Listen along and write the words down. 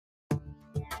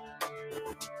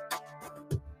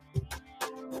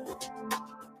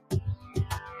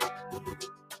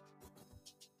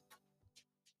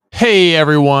Hey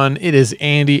everyone, it is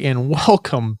Andy and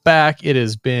welcome back. It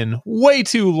has been way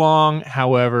too long.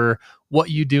 However, What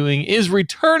You Doing is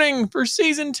returning for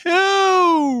season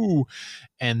 2.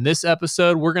 And this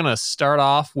episode, we're going to start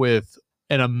off with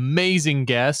an amazing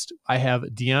guest. I have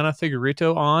Deanna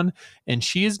Figueredo on, and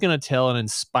she is going to tell an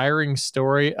inspiring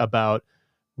story about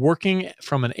working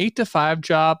from an 8 to 5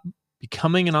 job,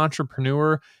 becoming an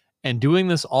entrepreneur, and doing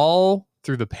this all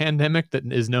through the pandemic that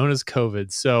is known as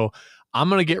COVID. So I'm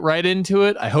going to get right into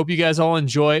it. I hope you guys all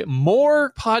enjoy.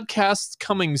 More podcasts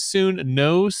coming soon.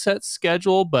 No set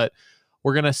schedule, but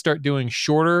we're going to start doing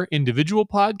shorter individual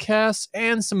podcasts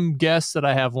and some guests that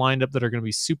I have lined up that are going to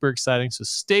be super exciting. So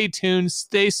stay tuned,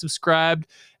 stay subscribed,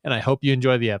 and I hope you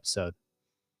enjoy the episode.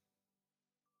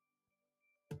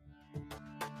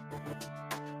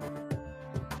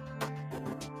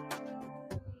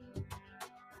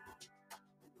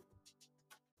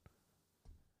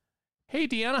 Hey,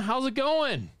 Deanna, how's it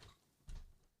going?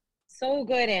 So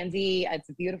good, Andy. It's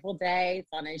a beautiful day.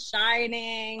 Sun is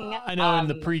shining. I know in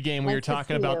the pregame we were nice to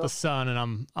talking see about you. the sun, and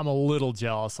I'm a little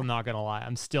jealous. I'm not going to lie.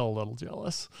 I'm still a little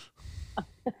jealous.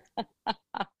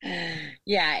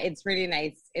 Yeah, it's pretty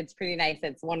nice. It's pretty nice.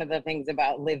 It's one of the things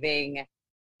about living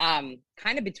kind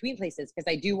of between places,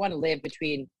 because I do want to live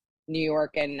between New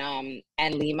York and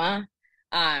Lima.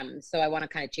 So I want to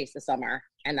kind of chase the summer,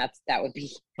 and that would be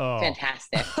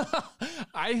fantastic.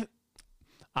 I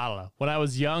don't know. When I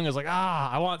was young, I was like,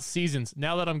 I want seasons.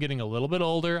 Now that I'm getting a little bit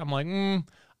older, I'm like,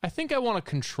 I think I want to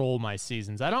control my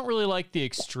seasons. I don't really like the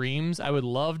extremes. I would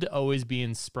love to always be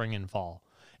in spring and fall.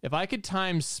 If I could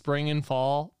time spring and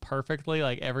fall perfectly,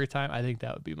 like every time, I think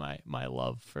that would be my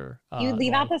love for. You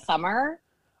leave out the summer?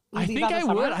 I think I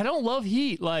would. I don't love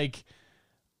heat. Like,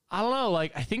 I don't know.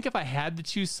 Like, I think if I had to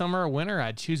choose summer or winter,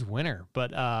 I'd choose winter.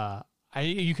 But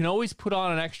you can always put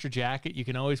on an extra jacket. You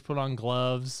can always put on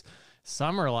gloves.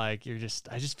 Summer, like I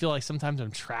just feel like sometimes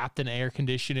I'm trapped in air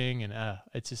conditioning, and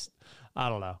it's just, I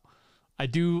don't know. I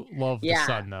do love the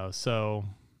sun though, so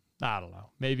I don't know.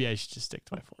 Maybe I should just stick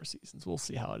to my 4 seasons. We'll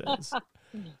see how it is.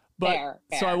 But fair.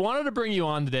 So I wanted to bring you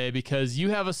on today because you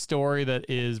have a story that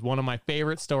is one of my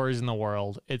favorite stories in the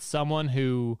world. It's someone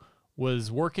who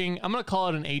was working, I'm going to call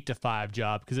it an 8 to 5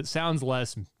 job because it sounds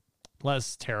less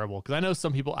terrible, because I know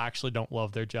some people actually don't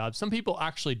love their job. Some people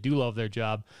actually do love their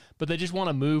job, but they just want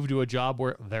to move to a job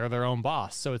where they're their own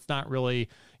boss. So it's not really,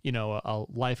 a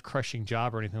life-crushing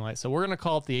job or anything like that. So we're going to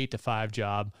call it the 8 to 5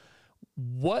 job.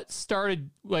 What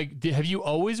started, have you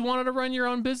always wanted to run your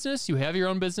own business? You have your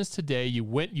own business today.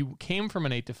 You came from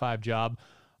an 8 to 5 job.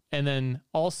 And then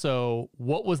also,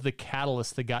 what was the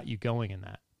catalyst that got you going in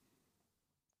that?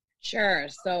 Sure.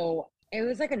 So it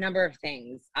was like a number of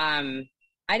things.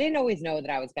 I didn't always know that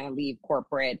I was going to leave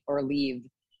corporate or leave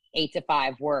 8 to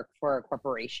 5 work for a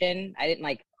corporation. I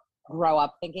didn't grow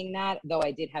up thinking that, though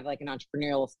I did have an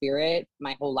entrepreneurial spirit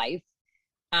my whole life.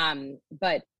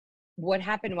 But what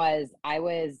happened was I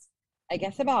was, I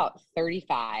guess, about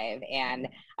 35, and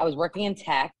I was working in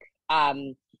tech.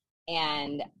 And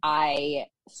I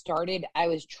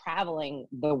was traveling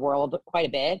the world quite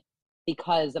a bit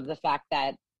because of the fact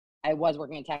that I was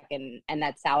working in tech, and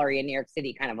that salary in New York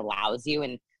City kind of allows you,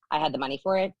 and I had the money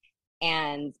for it.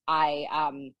 And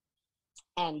and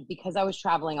because I was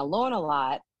traveling alone a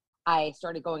lot, I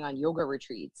started going on yoga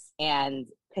retreats, and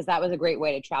because that was a great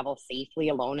way to travel safely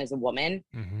alone as a woman,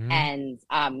 and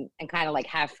kind of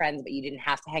have friends, but you didn't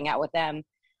have to hang out with them.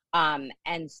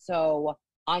 And so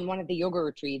on one of the yoga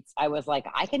retreats, I was like,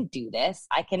 I can do this.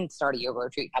 I can start a yoga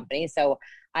retreat company. So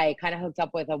I kind of hooked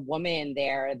up with a woman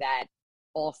there that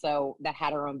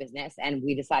had her own business, and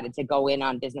we decided to go in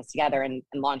on business together and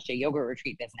launch a yoga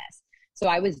retreat business. So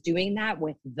I was doing that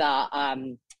with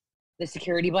the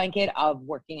security blanket of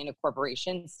working in a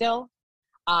corporation still.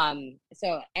 And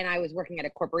I was working at a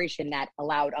corporation that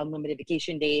allowed unlimited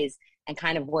vacation days and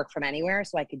kind of work from anywhere.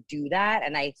 So I could do that.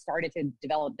 And I started to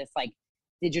develop this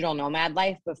digital nomad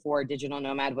life before digital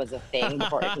nomad was a thing,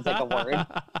 before it was a word.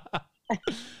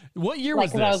 What year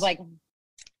was this? I was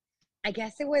I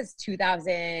guess it was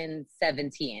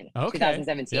 2017. Okay.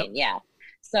 2017. Yep. Yeah.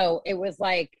 So it was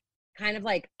I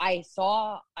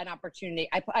saw an opportunity.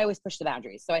 I always push the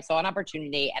boundaries. So I saw an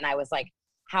opportunity, and I was like,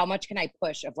 how much can I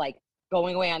push of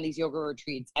going away on these yoga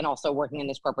retreats and also working in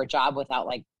this corporate job without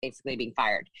basically being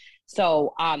fired.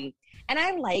 So, and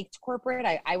I liked corporate.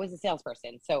 I was a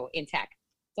salesperson, so in tech.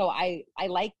 So I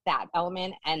liked that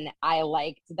element, and I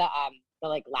liked the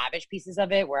lavish pieces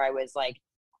of it, where I was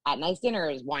at nice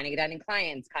dinners, wining it down in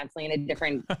clients, constantly in a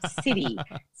different city,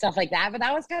 stuff like that. But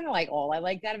that was kind of all I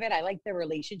liked out of it. I liked the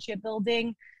relationship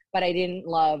building, but I didn't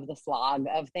love the slog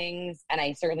of things. And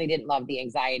I certainly didn't love the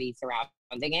anxiety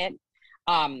surrounding it.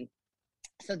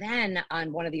 So then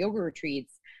on one of the yoga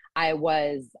retreats, I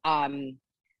was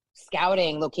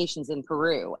scouting locations in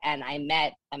Peru, and I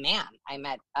met a man. I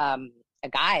met a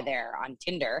guy there on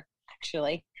Tinder,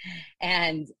 actually,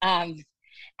 and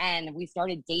we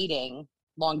started dating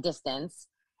long distance.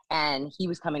 And he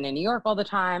was coming to New York all the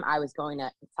time. I was going to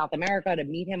South America to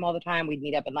meet him all the time. We'd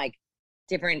meet up in like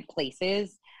different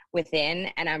places within.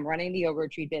 And I'm running the yoga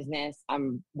retreat business.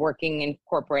 I'm working in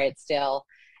corporate still,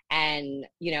 and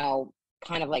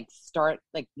kind of like start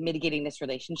like mitigating this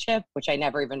relationship, which I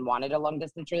never even wanted a long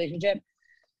distance relationship.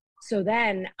 So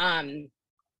then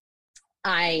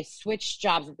I switched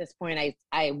jobs at this point.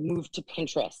 I moved to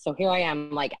Pinterest. So here I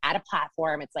am, like at a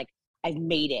platform. It's like I've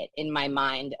made it in my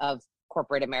mind of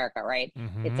corporate America, right?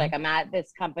 Mm-hmm. It's like I'm at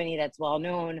this company that's well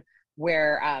known,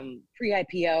 where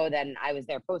pre-IPO, then I was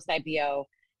there post-IPO,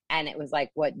 and it was like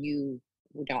what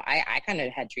I kind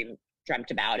of had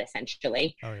dreamt about,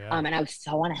 essentially. Oh, yeah. And I was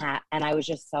so unhappy, and I was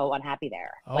just so unhappy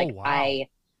there. Oh, like wow. I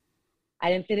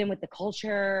didn't fit in with the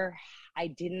culture. I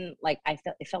didn't like.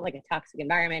 It felt like a toxic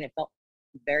environment. It felt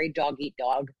very dog eat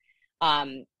dog,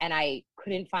 and I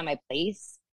couldn't find my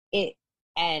place.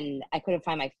 And I couldn't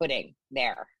find my footing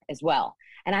there as well.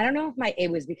 And I don't know if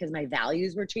it was because my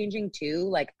values were changing too.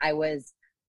 Like I was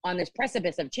on this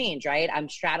precipice of change, right? I'm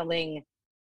straddling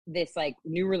this like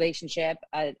new relationship,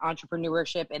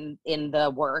 entrepreneurship in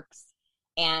the works,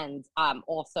 and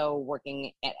also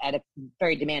working at a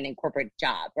very demanding corporate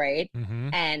job, right? Mm-hmm.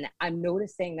 And I'm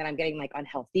noticing that I'm getting like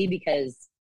unhealthy, because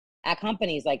at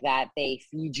companies like that, they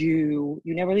feed you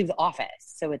never leave the office.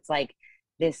 So it's like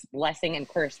this blessing and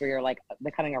curse where you're like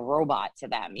becoming a robot to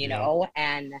them, know?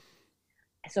 And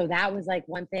so that was like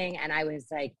one thing. And I was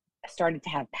like, started to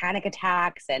have panic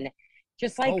attacks, and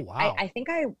just like, oh, wow. I think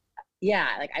I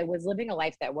was living a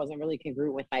life that wasn't really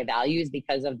congruent with my values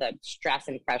because of the stress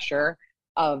and pressure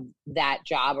of that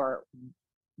job, or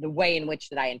the way in which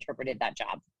that I interpreted that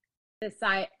job.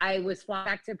 I was flying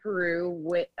back to Peru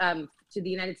with, to the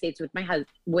United States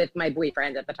with my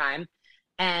boyfriend at the time.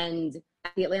 And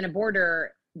at the Atlanta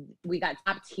border, we got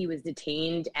stopped. He was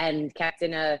detained and kept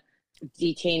in a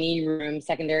detainee room,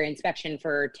 secondary inspection,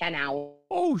 for 10 hours.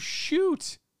 Oh,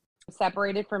 shoot.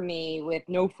 Separated from me with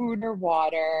no food or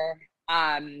water.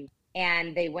 And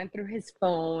they went through his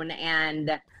phone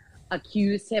and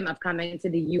accused him of coming to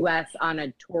the U.S. on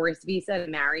a tourist visa to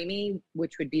marry me,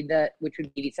 which would be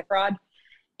visa fraud.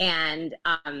 And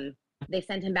they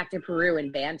sent him back to Peru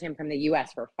and banned him from the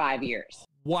U.S. for 5 years.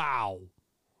 Wow.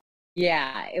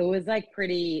 Yeah, it was like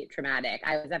pretty traumatic.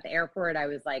 I was at the airport. I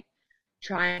was like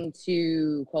trying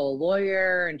to call a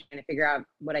lawyer and trying to figure out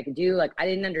what I could do. Like I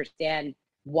didn't understand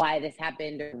why this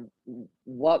happened or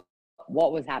what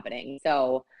was happening.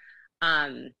 So,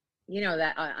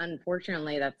 that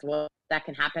unfortunately that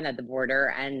can happen at the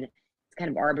border, and it's kind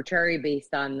of arbitrary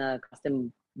based on the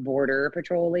custom border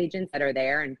patrol agents that are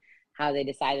there and how they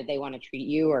decide that they want to treat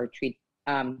you or treat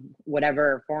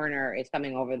whatever foreigner is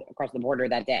coming across the border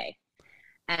that day.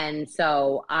 And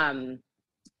so,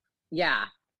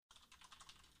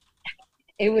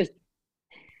 it was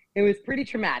pretty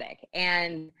traumatic.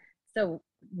 And so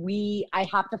I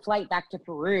hopped a flight back to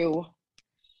Peru,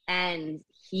 and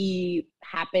he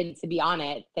happened to be on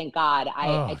it. Thank God.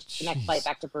 I took the next flight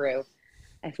back to Peru.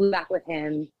 I flew back with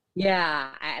him. Yeah.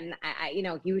 And I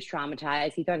he was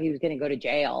traumatized. He thought he was going to go to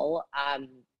jail.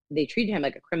 They treated him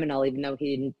like a criminal, even though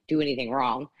he didn't do anything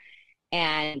wrong.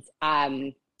 And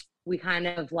we kind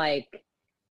of like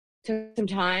took some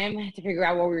time to figure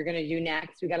out what we were going to do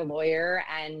next. We got a lawyer,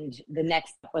 and the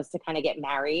next step was to kind of get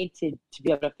married to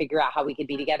be able to figure out how we could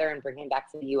be together and bring him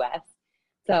back to the U.S.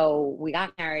 So we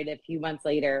got married. A few months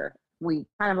later, we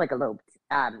kind of like eloped.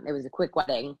 It was a quick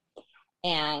wedding,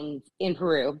 and in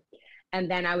Peru. And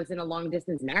then I was in a long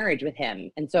distance marriage with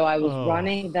him. And so I was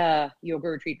running the yoga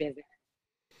retreat business.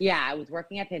 Yeah, I was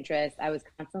working at Pinterest. I was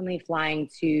constantly flying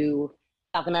to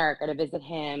South America to visit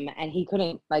him, and he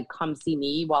couldn't like come see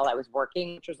me while I was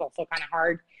working, which was also kind of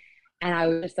hard. And I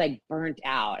was just like burnt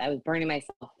out. I was burning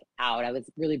myself out. I was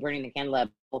really burning the candle at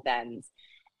both ends,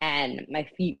 and my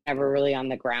feet never really on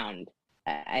the ground.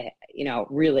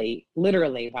 Really,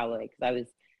 literally, probably, because I was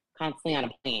constantly on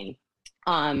a plane.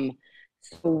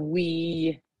 So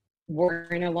we were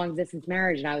in a long distance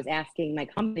marriage, and I was asking my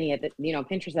company at the,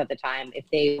 Pinterest at the time, if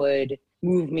they would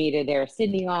move me to their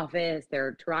Sydney office,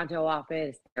 their Toronto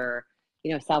office, their,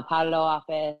 Sao Paulo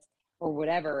office, or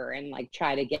whatever, and like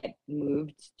try to get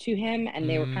moved to him. And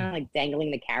they were kind of like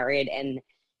dangling the carrot, and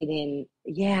then,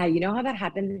 you know how that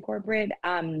happens in corporate,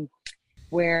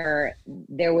 where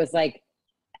there was like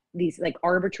these like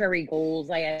arbitrary goals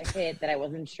I had hit that I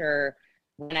wasn't sure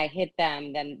when I hit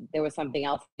them, then there was something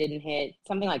else that didn't hit,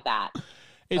 something like that.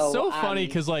 It's so funny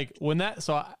because like when that,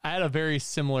 so I had a very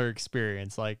similar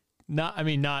experience. Like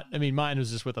mine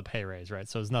was just with a pay raise, right?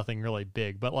 So it's nothing really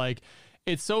big, but like,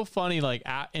 it's so funny. Like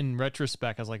in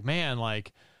retrospect, I was like, man,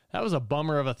 like that was a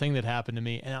bummer of a thing that happened to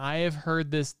me. And I have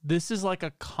heard this is like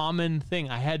a common thing.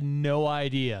 I had no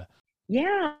idea.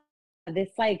 Yeah. This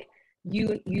like,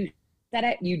 you set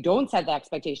it, you don't set the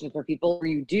expectations for people, or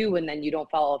you do, and then you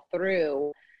don't follow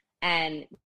through. And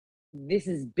this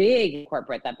is big in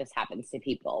corporate that this happens to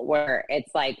people, where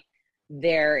it's like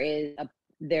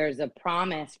there's a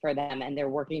promise for them and they're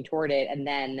working toward it, and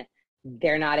then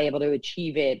they're not able to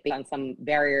achieve it based on some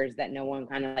barriers that no one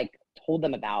kind of like told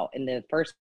them about in the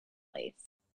first place.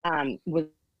 Was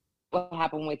what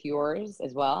happened with yours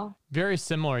as well? Very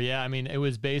similar. Yeah. I mean, it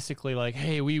was basically like,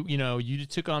 hey, you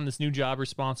took on this new job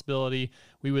responsibility.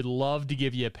 We would love to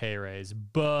give you a pay raise,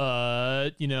 but,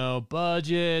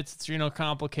 budgets, it's,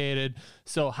 complicated.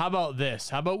 So how about this?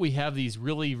 How about we have these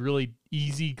really, really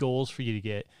easy goals for you to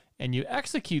get, and you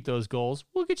execute those goals,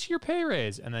 we'll get you your pay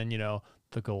raise. And then,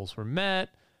 the goals were met.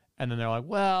 And then they're like,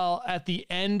 well, at the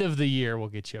end of the year, we'll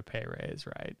get you a pay raise,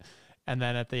 right? And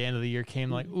then at the end of the year came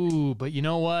like, ooh, but you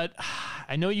know what?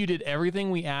 I know you did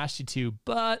everything we asked you to,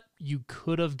 but you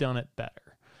could have done it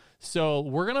better. So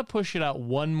we're going to push it out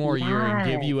one more year and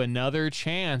give you another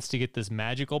chance to get this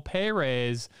magical pay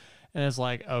raise. And it's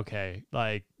like, okay,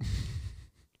 like,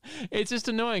 it's just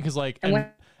annoying because like, and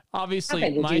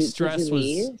obviously my stress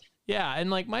was, yeah. And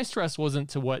like my stress wasn't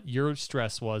to what your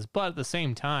stress was, but at the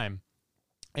same time,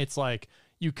 it's like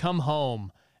you come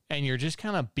home and you're just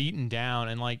kind of beaten down,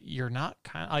 and like you're not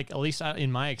kind of like, at least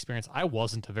in my experience, I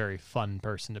wasn't a very fun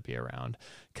person to be around,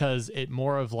 because it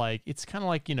more of like, it's kind of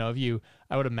like,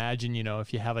 I would imagine,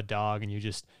 if you have a dog and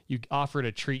you offer it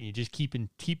a treat and you just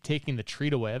keep taking the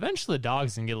treat away, eventually the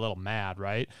dog's gonna get a little mad,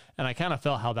 right? And I kind of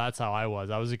felt that's how I was.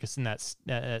 I was just in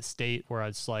that state where I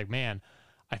was like, man,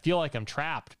 I feel like I'm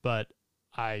trapped, but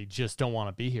I just don't want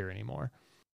to be here anymore.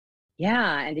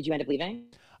 Yeah. And did you end up leaving?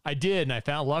 I did. And I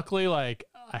found, luckily, like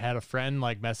I had a friend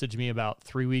like message me about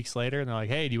 3 weeks later, and they're like,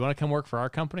 hey, do you want to come work for our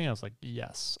company? I was like,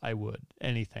 yes, I would.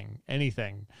 Anything.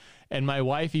 And my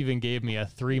wife even gave me a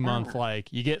 3-month,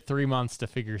 like, you get 3 months to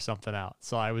figure something out.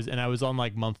 So I was on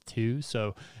like month 2.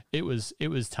 So it was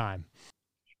time.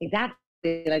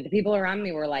 Exactly. Like the people around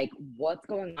me were like, what's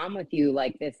going on with you?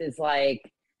 Like, this is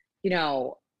like,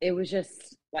 it was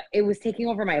just, it was taking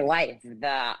over my life.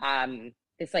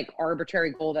 This like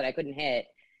arbitrary goal that I couldn't hit.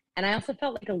 And I also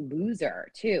felt like a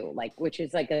loser too, like, which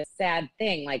is like a sad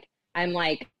thing. Like, I'm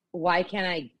like, why can't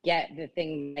I get the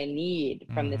thing I need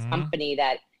from this company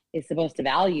that is supposed to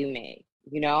value me,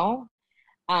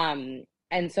 And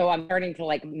so I'm starting to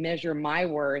like measure my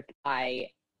worth by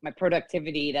my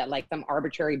productivity, that like some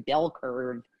arbitrary bell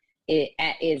curve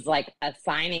is like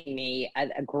assigning me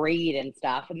a grade and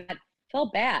stuff. And that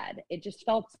felt bad. It just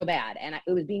felt so bad. And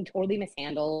it was being totally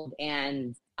mishandled.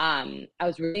 And I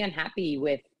was really unhappy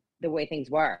with the way things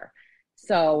were.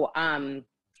 So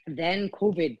then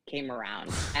COVID came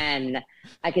around, and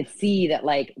I could see that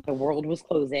like the world was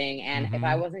closing. And if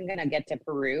I wasn't going to get to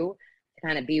Peru to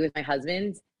kind of be with my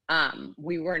husband,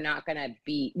 we were going to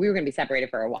be separated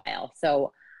for a while.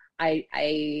 So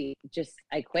I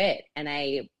quit, and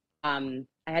I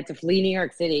had to flee New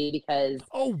York City because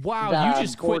you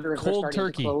just quit cold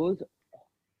turkey.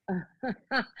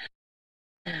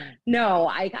 No,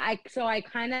 I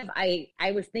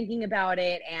was thinking about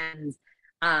it, and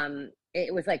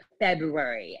it was like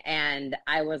February, and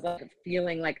I was like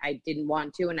feeling like I didn't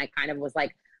want to, and I kind of was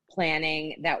like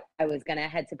planning that I was gonna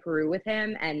head to Peru with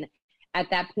him. And at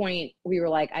that point we were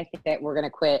like, I think that we're gonna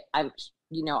quit. I'm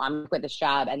gonna quit this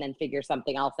job and then figure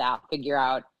something else out,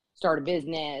 start a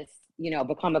business,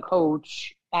 become a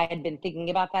coach. I had been thinking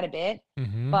about that a bit,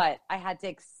 but I had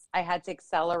to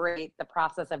accelerate the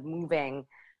process of moving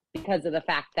because of the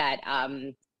fact that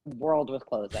the world was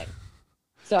closing.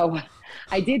 So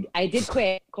I did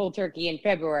quit cold turkey in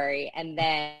February, and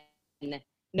then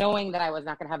knowing that I was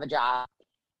not going to have a job,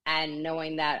 and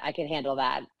knowing that I could handle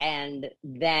that, and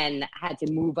then had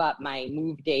to move up my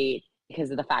move date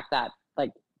because of the fact that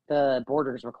like the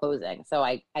borders were closing. So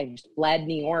I just fled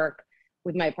New York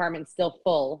with my apartment still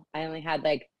full. I only had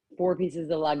like 4 pieces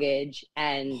of luggage,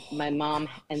 and my mom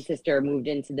and sister went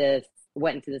into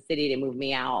the city to move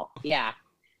me out. Yeah.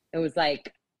 It was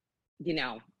like,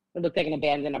 it looked like an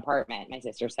abandoned apartment, my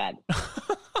sister said.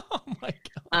 Oh my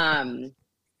God.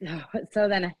 So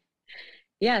then,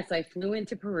 so I flew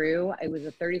into Peru. It was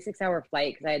a 36-hour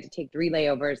flight because I had to take 3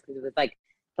 layovers because it was like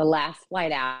the last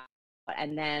flight out,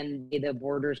 and then the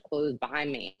borders closed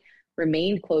behind me.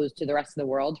 remained closed to the rest of the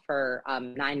world for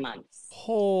 9 months.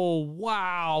 Oh,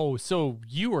 wow. So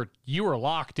you were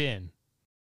locked in.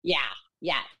 Yeah.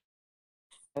 Yeah.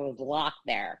 I was locked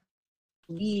there.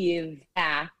 Leave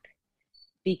back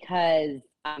because,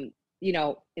 it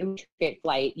was a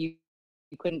flight. You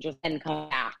couldn't just then come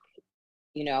back.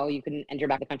 You couldn't enter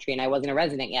back the country, and I wasn't a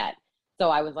resident yet. So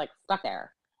I was like stuck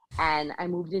there. And I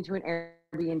moved into an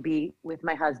Airbnb with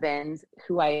my husband,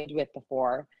 who I lived with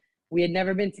before. We had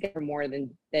never been together more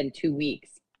than 2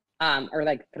 weeks, or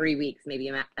like 3 weeks, maybe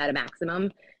at a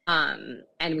maximum.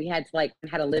 And we had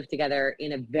to live together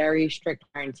in a very strict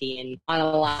quarantine on a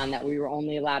line that we were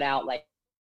only allowed out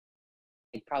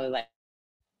probably like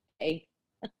 8.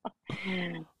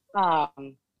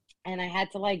 And I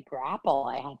had to grapple.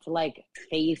 I had to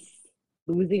face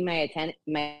losing my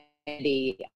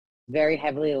identity very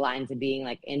heavily aligned to being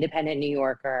independent New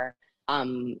Yorker,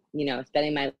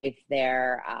 spending my life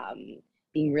there,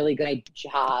 being really good at my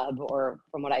job, or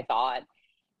from what I thought,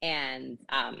 and,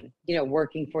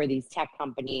 working for these tech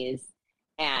companies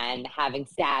and having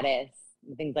status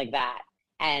and things like that.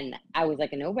 And I was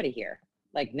like a nobody here.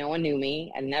 No one knew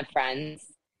me. I didn't have friends.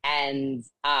 And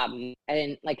I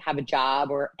didn't have a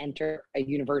job or enter a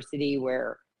university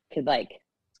where I could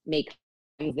make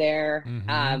friends there.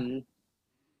 Mm-hmm.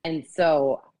 And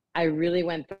so I really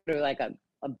went through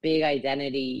a big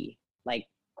identity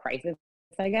crisis,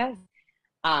 I guess.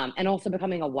 And also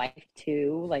becoming a wife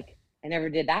too. I never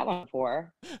did that one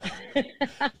before.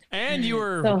 And you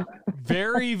were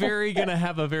very, very going to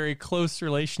have a very close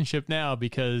relationship now,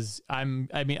 because I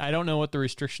don't know what the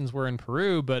restrictions were in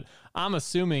Peru, but I'm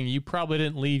assuming you probably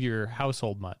didn't leave your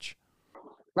household much.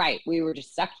 Right. We were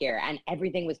just stuck here and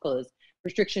everything was closed.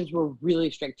 Restrictions were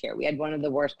really strict here. We had one of the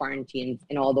worst quarantines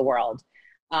in all the world.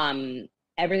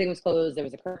 Everything was closed. There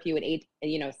was a curfew at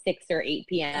 6 or 8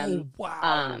 p.m. Oh,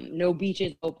 wow. No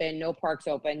beaches open, no parks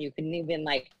open. You couldn't even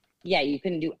you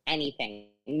couldn't do anything.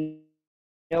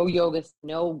 No yoga,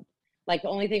 no, the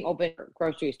only thing open were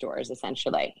grocery stores,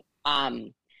 essentially.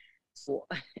 So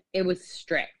it was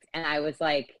strict. And I was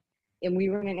and we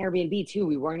were in an Airbnb too.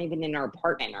 We weren't even in our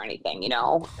apartment or anything,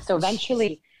 So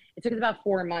eventually it took us about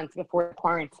 4 months before the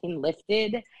quarantine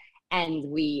lifted and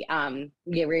we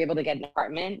were able to get an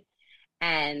apartment.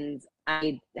 And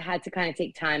I had to kind of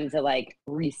take time to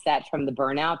reset from the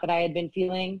burnout that I had been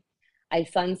feeling. I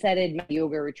sunsetted my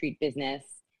yoga retreat business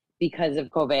because of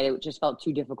COVID. It just felt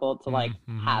too difficult to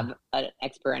have an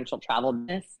experiential travel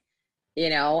business,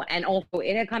 and also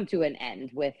it had come to an end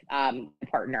with a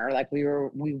partner.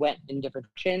 We went in different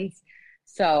directions.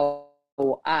 So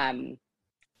I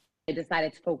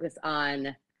decided to focus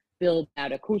on building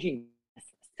out a coaching business.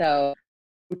 So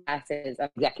classes,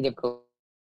 executive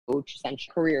coach,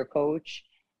 essentially career coach.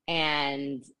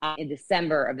 And in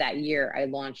December of that year, I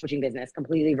launched coaching business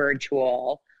completely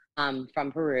virtual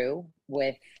from Peru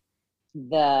with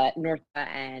the North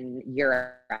and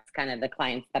Europe, kind of the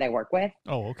clients that I work with.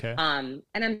 Oh, okay. And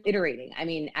I'm iterating. I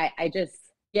mean, I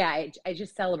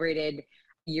just celebrated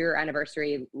year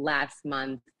anniversary last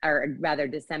month, or rather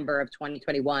December of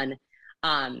 2021.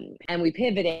 And we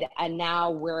pivoted and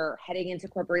now we're heading into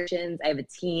corporations. I have a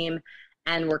team.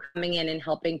 And we're coming in and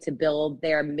helping to build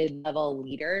their mid-level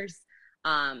leaders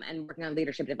and working on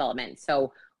leadership development.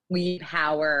 So we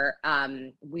empower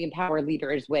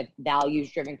leaders with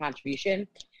values-driven contribution.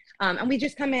 And we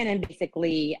just come in and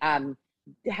basically have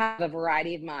a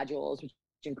variety of modules, which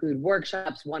include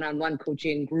workshops, one-on-one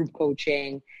coaching, group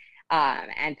coaching,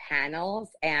 and panels.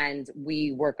 And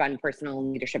we work on personal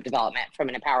leadership development from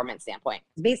an empowerment standpoint.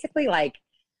 It's basically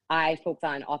I focus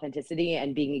on authenticity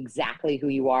and being exactly who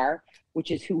you are,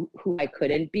 which is who I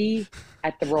couldn't be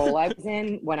at the role I was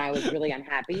in when I was really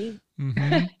unhappy.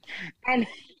 Mm-hmm.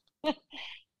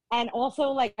 and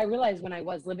also I realized when I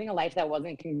was living a life that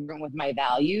wasn't congruent with my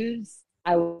values,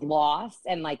 I was lost.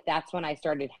 And that's when I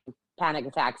started panic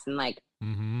attacks and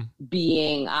mm-hmm.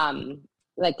 being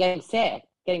getting sick,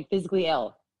 getting physically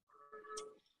ill.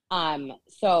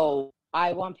 So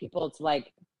I want people to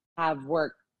have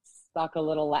work suck a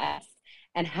little less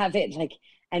and have it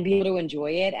and be able to enjoy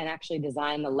it and actually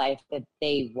design the life that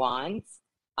they want,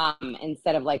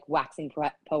 instead of waxing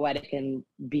poetic and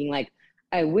being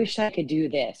I wish I could do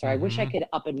this, or I wish I could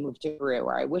up and move to Peru,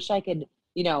 or I wish I could,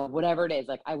 whatever it is.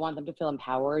 I want them to feel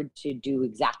empowered to do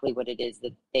exactly what it is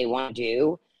that they want to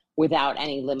do without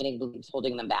any limiting beliefs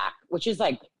holding them back, which is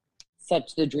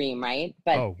such the dream, right?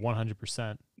 But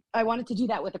 100%. I wanted to do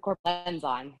that with a corporate lens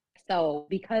on. So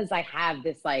because I have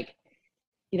this I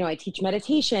teach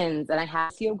meditations and I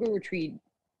have yoga retreat.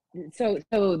 So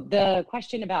the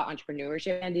question about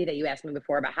entrepreneurship, Andy, that you asked me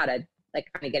before about how to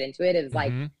kind of get into it is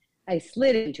I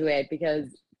slid into it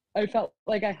because I felt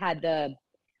like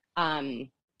um,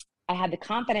 I had the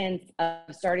confidence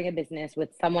of starting a business with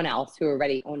someone else who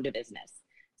already owned a business.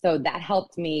 So that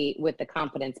helped me with the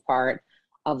confidence part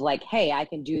of like, hey, I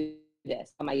can do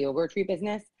this on my yoga retreat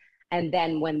business. And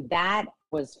then when that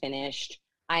was finished,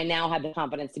 I now had the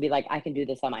confidence to be like, I can do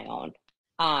this on my own.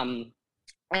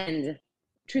 And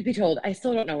truth be told, I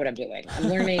still don't know what I'm doing. I'm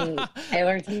learning. I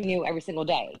learn something new every single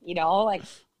day. Like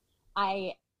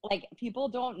I like people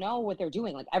don't know what they're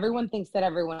doing. Like everyone thinks that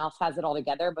everyone else has it all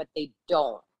together, but they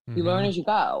don't. You learn as you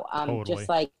go. Totally. Just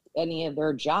like any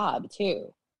other job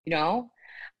too. You know.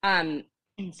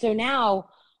 So now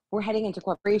we're heading into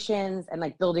corporations and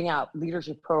like building out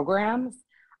leadership programs.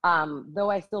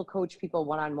 Though I still coach people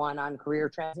one-on-one on career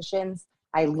transitions,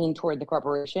 I lean toward the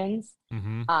corporations.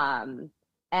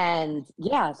 And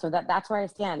yeah, so that's where I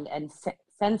stand. And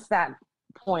since that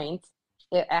point,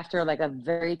 after like a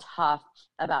very tough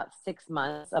about 6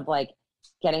 months of like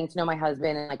getting to know my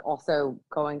husband and like also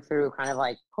going through kind of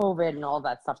like COVID and all of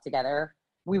that stuff together,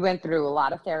 we went through a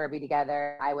lot of therapy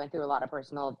together. I went through a lot of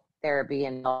personal therapy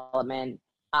and development,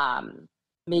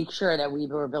 make sure that we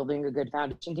were building a good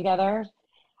foundation together,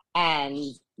 and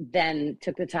then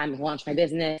took the time to launch my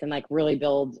business and like really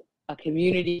build a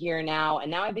community here now.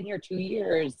 And now I've been here 2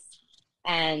 years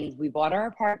and we bought our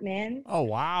apartment. Oh,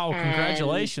 wow.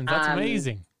 Congratulations. That's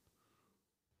amazing.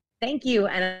 Thank you.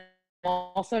 And I'm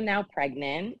also now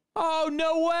pregnant. Oh,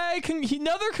 no way.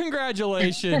 Another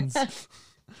congratulations.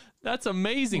 That's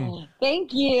amazing.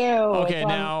 Thank you. Okay, so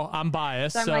now I'm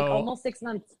biased. So I'm like almost 6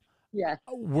 months. Yeah.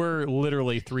 We're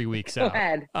literally 3 weeks out. Go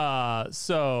ahead.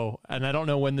 And I don't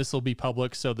know when this will be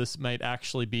public, so this might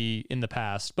actually be in the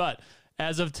past. But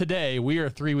as of today, we are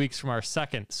 3 weeks from our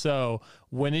second. So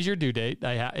when is your due date?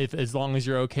 As long as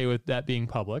you're okay with that being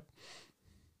public.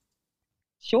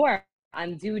 Sure.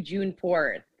 I'm due June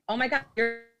 4th. Oh my God,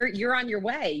 you're on your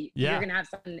way. Yeah. You're gonna have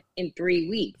something in 3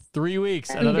 weeks. 3 weeks.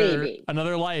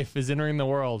 Another life is entering the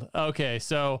world. Okay,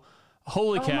 so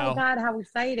holy cow. Oh my God, how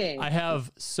exciting. I have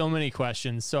so many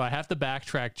questions, so I have to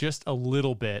backtrack just a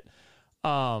little bit.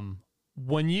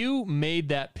 When you made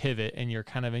that pivot and you're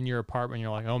kind of in your apartment,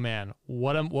 you're like, oh man,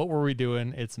 what were we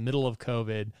doing? It's middle of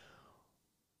COVID.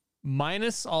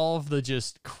 Minus all of the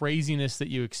just craziness that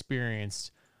you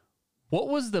experienced, what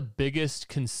was the biggest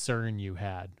concern you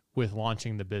had with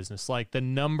launching the business? Like the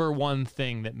number one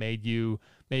thing that made you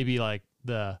maybe like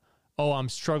I'm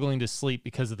struggling to sleep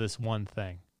because of this one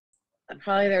thing.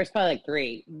 There's probably like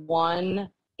three. One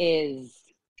is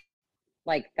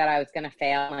like that I was going to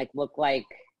fail and like look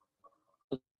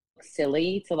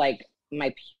silly to like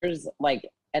my peers, like,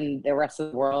 and the rest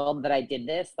of the world that I did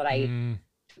this, that I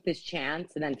took this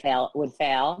chance and then would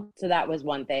fail. So that was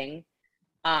one thing.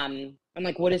 I'm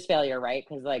like, what is failure, right?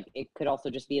 Because like it could also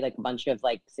just be like a bunch of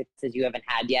like successes you haven't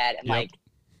had yet, and like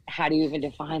how do you even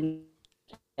define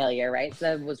failure, right?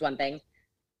 So that was one thing.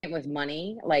 It was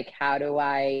money, like how do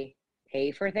I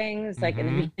pay for things? Like in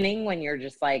the beginning, when you're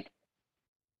just like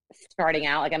starting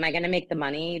out, like am I going to make the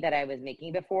money that I was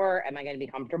making before? Am I going to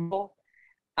be comfortable?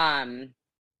 Yeah,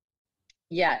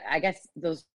 I guess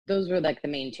those were like the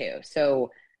main two.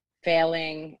 So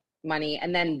failing, money,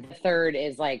 and then the third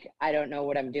is like I don't know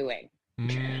what I'm doing.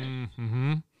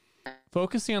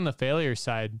 Focusing on the failure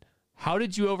side, how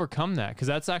did you overcome that? Because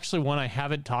that's actually one I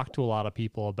haven't talked to a lot of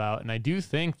people about, and I do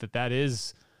think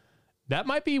that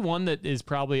might be one that is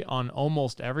probably on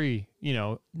almost every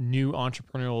new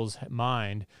entrepreneur's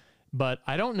mind, but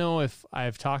I don't know if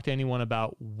I've talked to anyone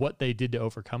about what they did to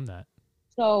overcome that.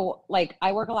 So like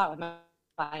I work a lot with my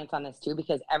clients on this too,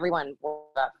 because everyone works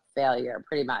about failure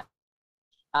pretty much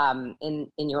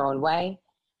in your own way,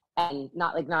 and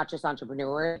not just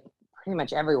entrepreneurs, pretty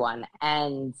much everyone.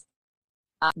 And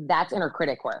that's inner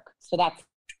critic work. So that's,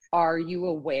 are you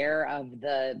aware of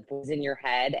the voice in your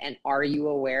head, and are you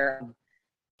aware of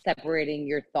separating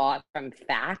your thought from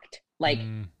fact? Like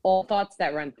all thoughts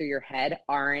that run through your head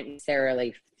aren't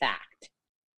necessarily fact.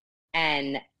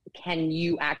 And can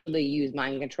you actually use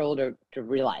mind control to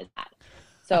realize that?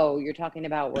 So you're talking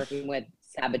about working with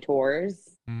saboteurs.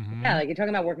 Yeah, like you're talking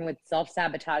about working with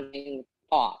self-sabotaging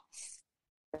thoughts,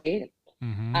 right?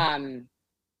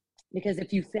 Because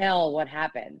if you fail, what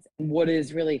happens? What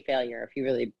is really failure if you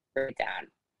really break it down?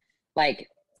 Like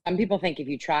some people think if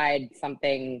you tried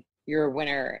something, you're a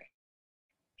winner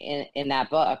in that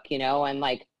book, and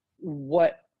like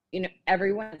what,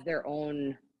 everyone has their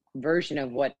own version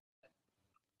of what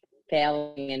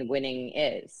failing and winning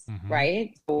is,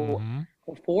 right? So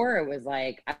before it was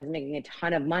like I was making a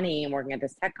ton of money and working at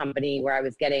this tech company where I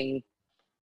was getting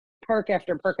perk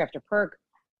after perk after perk,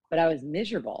 but I was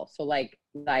miserable. So like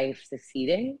life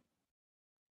succeeding,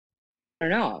 I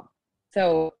don't know.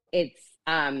 So it's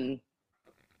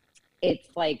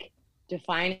like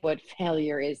defining what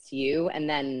failure is to you, and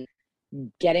then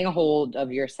getting a hold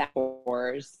of your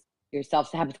saboteurs, your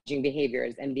self-sabotaging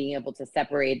behaviors, and being able to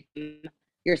separate them,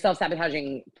 your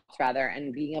self-sabotaging thoughts rather,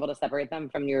 and being able to separate them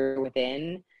from your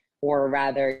within, or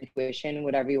rather intuition,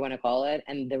 whatever you want to call it,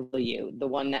 and the real you, the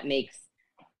one that makes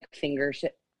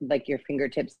like your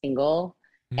fingertips tingle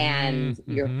and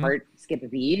your heart skip a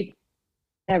beat.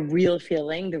 That real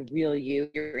feeling, the real you,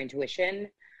 your intuition,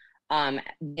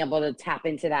 being able to tap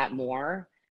into that more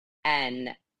and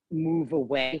move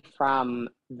away from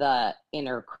the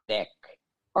inner critic,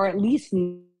 or at least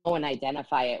know and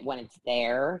identify it when it's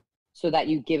there so that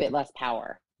you give it less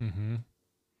power.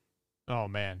 Oh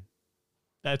man,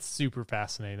 that's super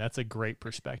fascinating. That's a great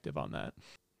perspective on that.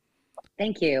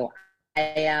 Thank you.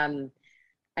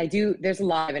 I do. There's a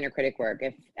lot of inner critic work.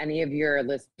 If any of your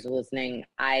listeners are listening,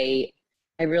 I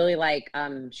really like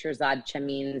Shirzad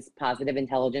Chamin's Positive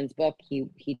Intelligence book. He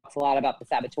talks a lot about the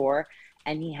saboteur,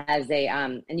 and he has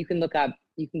and you can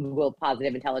Google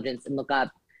Positive Intelligence and look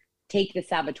up, take the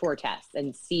saboteur test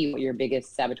and see what your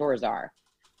biggest saboteurs are.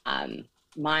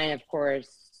 Mine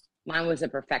was a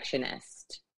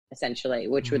perfectionist, essentially,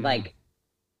 which would like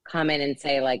come in and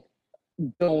say like,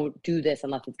 don't do this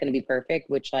unless it's going to be perfect,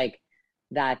 which like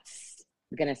that's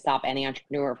going to stop any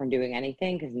entrepreneur from doing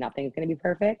anything because nothing's going to be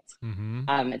perfect.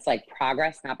 It's like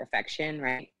progress, not perfection,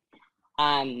 right?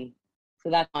 So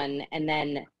that's one. And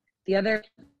then the other,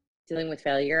 dealing with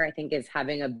failure, I think, is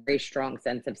having a very strong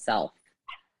sense of self.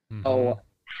 So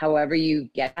however you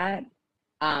get that,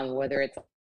 whether it's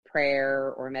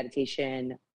prayer or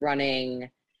meditation, running,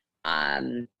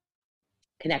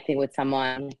 connecting with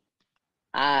someone,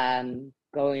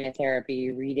 going to therapy,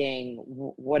 reading,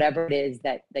 whatever it is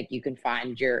that like you can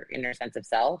find your inner sense of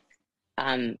self,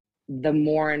 the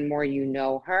more and more you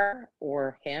know her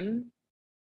or him,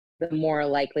 the more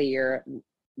likely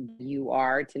you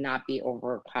are to not be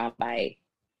overcome by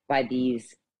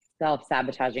these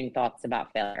self-sabotaging thoughts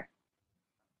about failure.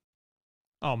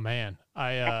 Oh man,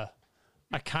 I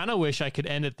kind of wish I could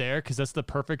end it there because that's the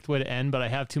perfect way to end, but I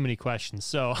have too many questions.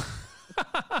 So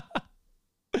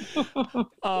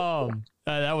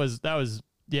that was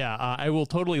yeah. I will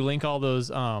totally link all those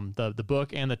the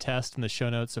book and the test in the show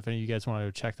notes. So if any of you guys want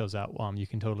to check those out, you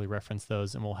can totally reference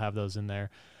those, and we'll have those in there.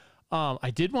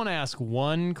 I did want to ask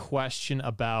one question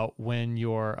about when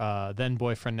your then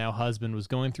boyfriend, now husband, was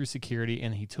going through security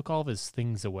and he took all of his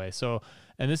things away. So,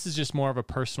 and this is just more of a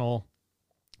personal,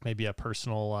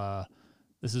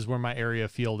 this is where my area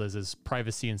of field is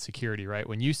privacy and security, right?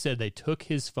 When you said they took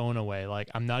his phone away, like,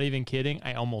 I'm not even kidding,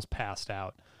 I almost passed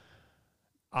out.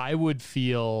 I would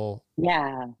feel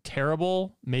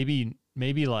terrible, maybe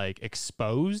like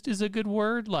exposed is a good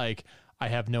word. Like, I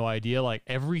have no idea. Like,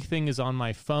 everything is on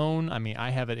my phone. I mean,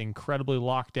 I have it incredibly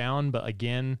locked down, but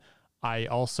again, I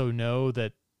also know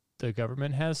that the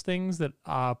government has things that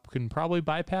can probably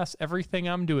bypass everything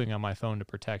I'm doing on my phone to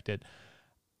protect it.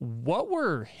 What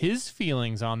were his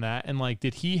feelings on that? And like,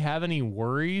 did he have any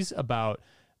worries about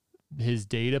his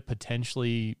data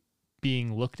potentially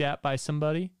being looked at by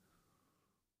somebody?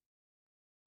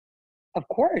 Of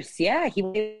course. Yeah. He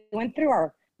went through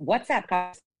our WhatsApp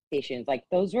conversations. Like,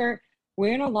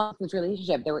 we're in a long-distance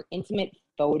relationship. There were intimate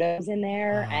photos in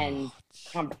there and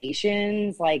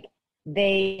conversations. Like,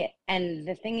 and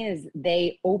the thing is,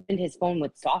 they opened his phone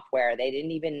with software. They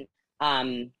didn't even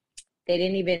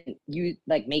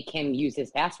make him use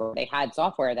his password. They had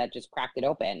software that just cracked it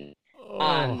open,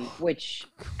 which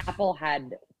Apple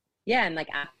had. Yeah. And like,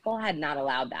 Apple had not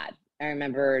allowed that. I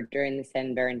remember during the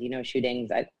San Bernardino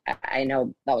shootings, I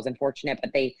know that was unfortunate,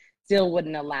 but they still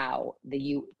wouldn't allow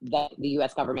the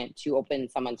U.S. government to open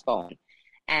someone's phone.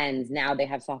 And now they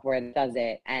have software that does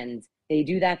it. And they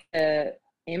do that to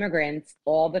immigrants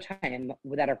all the time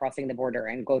that are crossing the border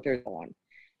and go through the phone.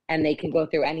 And they can go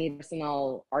through any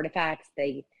personal artifacts.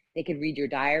 They could read your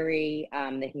diary.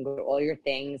 They can go to all your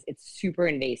things. It's super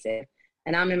invasive.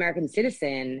 And I'm an American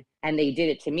citizen, and they did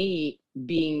it to me,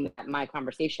 being that my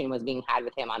conversation was being had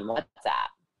with him on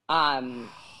WhatsApp.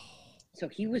 So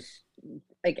he was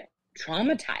like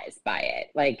traumatized by it,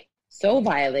 like so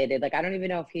violated. Like, I don't even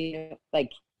know if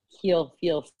he'll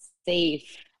feel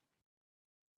safe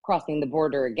crossing the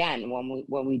border again when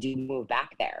we do move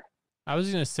back there. I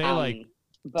was going to say,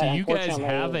 do you guys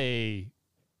have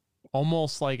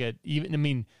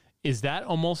is that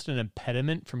almost an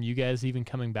impediment from you guys even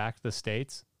coming back to the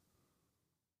States?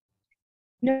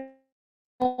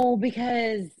 No,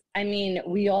 because I mean,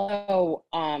 we all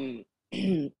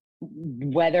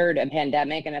weathered a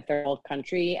pandemic in a third world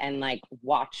country and like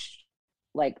watched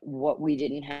like what we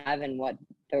didn't have and what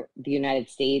the United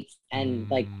States and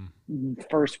like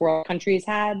first world countries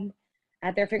had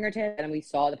at their fingertips. And we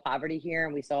saw the poverty here,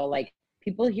 and we saw like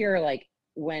people here, like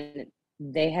when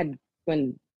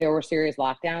there were serious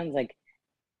lockdowns, like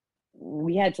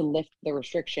we had to lift the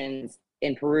restrictions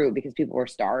in Peru because people were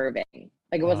starving.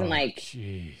 Like it wasn't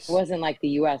like the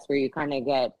US where you kind of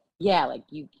get, yeah, like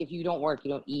if you don't work,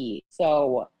 you don't eat.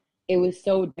 So it was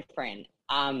so different.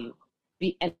 And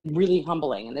really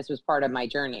humbling. And this was part of my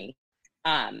journey,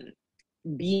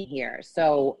 being here.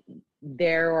 So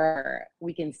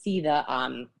we can see the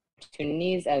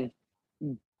opportunities of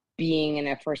being in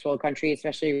a first world country,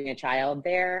 especially being a child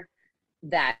there,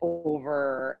 that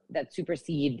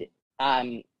supersede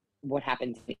what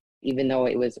happened to me, even though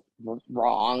it was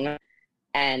wrong.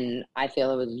 And I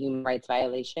feel it was a human rights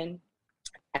violation.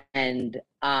 And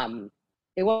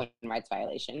it was a human rights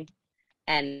violation.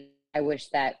 And I wish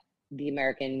that the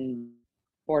American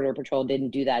Border Patrol didn't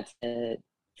do that to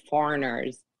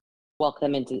foreigners,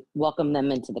 welcome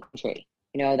them into the country.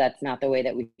 You know, that's not the way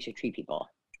that we should treat people.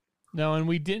 No, and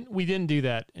we didn't do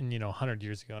that in, 100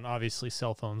 years ago. And obviously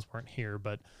cell phones weren't here,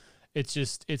 but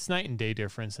it's night and day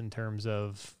difference in terms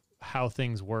of how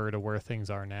things were to where things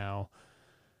are now.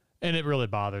 And it really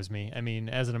bothers me. I mean,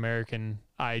 as an American,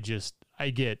 I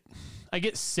get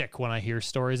sick when I hear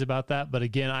stories about that. But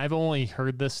again, I've only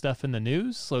heard this stuff in the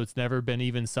news, so it's never been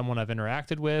even someone I've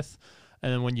interacted with.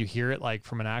 And then when you hear it like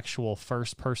from an actual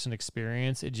first person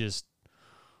experience, it just,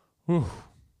 whew.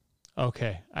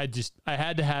 Okay. I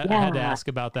had to ask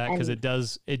about that because it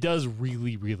does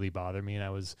really, really bother me. And I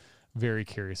was very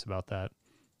curious about that.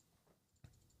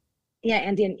 Yeah.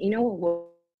 And then, what was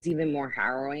even more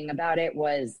harrowing about it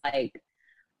was like,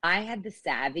 I had the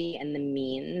savvy and the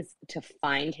means to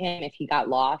find him if he got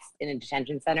lost in a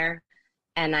detention center.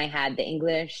 And I had the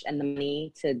English and the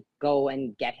money to go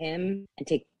and get him and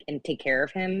take care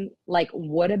of him. Like,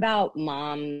 what about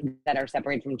moms that are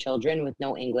separated from children with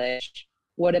no English?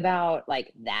 What about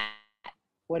like that?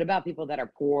 What about people that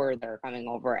are poor that are coming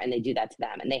over and they do that to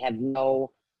them and they have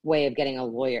no way of getting a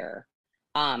lawyer?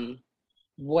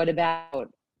 What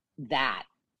about that?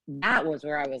 That was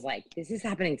where I was like, this is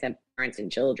happening to parents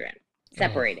and children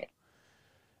separated.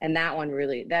 Oh. And that one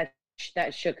really, that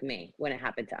shook me when it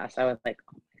happened to us. I was like,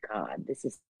 oh my God, this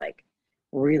is like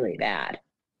really bad.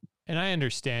 And I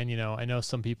understand, I know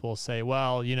some people say,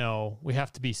 well, we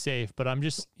have to be safe, but I'm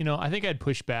just, I think I'd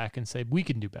push back and say we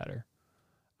can do better.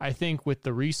 I think with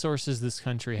the resources this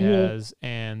country has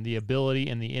and the ability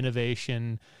and the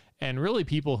innovation and really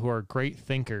people who are great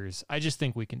thinkers, I just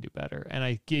think we can do better.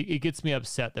 And it gets me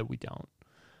upset that we don't.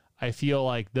 I feel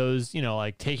like those,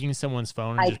 like taking someone's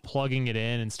phone and just plugging it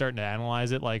in and starting to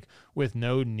analyze it, like with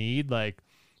no need, like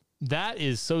that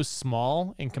is so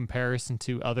small in comparison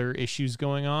to other issues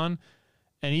going on.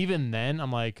 And even then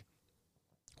I'm like,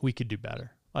 we could do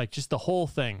better. Like just the whole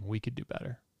thing, we could do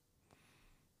better.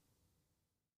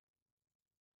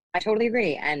 I totally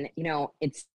agree. And,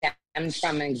 it stems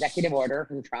from an executive order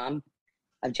from Trump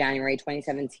of January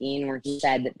 2017, where he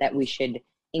said that we should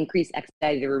increase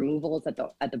expedited removals at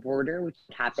the border, which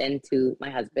happened to my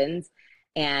husband's.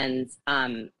 And,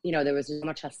 there was so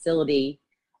much hostility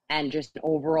and just an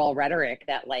overall rhetoric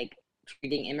that like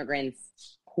treating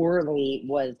immigrants poorly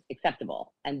was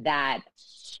acceptable. And that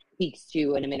speaks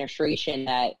to an administration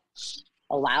that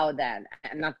allowed that.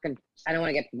 I don't want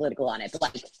to get political on it, but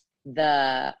like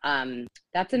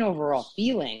that's an overall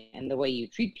feeling and the way you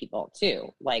treat people too.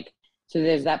 Like, so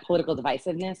there's that political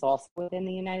divisiveness also within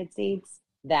the United States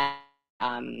that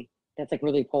that's like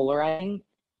really polarizing.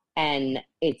 And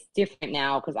it's different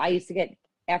now because I used to get,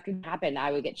 after it happened,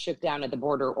 I would get shook down at the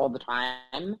border all the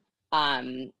time.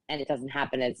 And it doesn't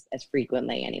happen as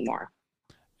frequently anymore.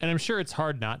 And I'm sure it's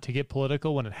hard not to get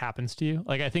political when it happens to you.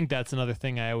 Like, I think that's another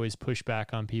thing I always push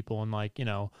back on people and like,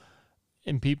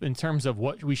 in terms of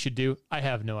what we should do, I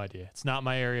have no idea. It's not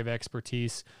my area of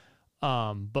expertise.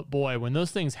 But boy, when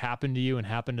those things happen to you and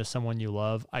happen to someone you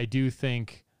love, I do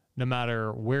think no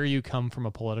matter where you come from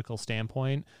a political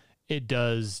standpoint, it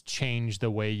does change the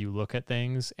way you look at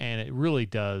things. And it really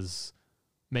does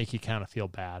make you kind of feel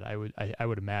bad. I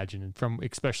would imagine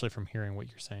especially from hearing what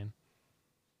you're saying.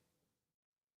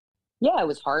 Yeah, it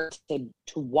was hard to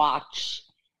watch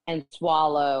and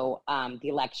swallow the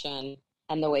election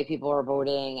and the way people were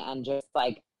voting and just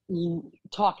like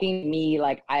talking to me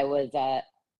like I was a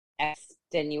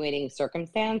extenuating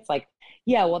circumstance. Like,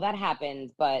 yeah, well, that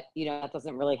happened, but that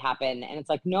doesn't really happen. And it's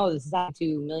like, no, this is happening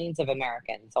to millions of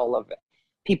Americans all over,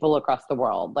 people across the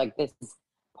world. Like, this is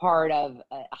part of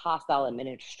a hostile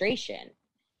administration.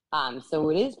 So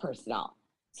it is personal.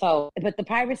 So, but the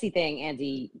privacy thing,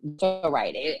 Andy, you're so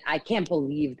right. I can't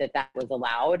believe that was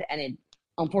allowed. And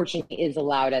unfortunately is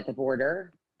allowed at the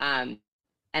border. And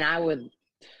I would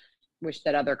wish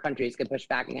that other countries could push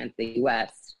back against the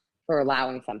US for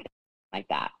allowing something like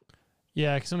that.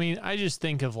 Yeah, because I mean, I just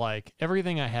think of like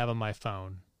everything I have on my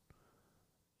phone,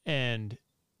 and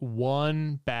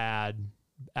one bad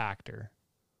actor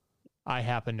I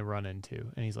happen to run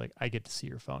into, and he's like, I get to see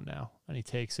your phone now. And he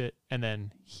takes it, and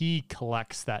then he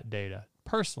collects that data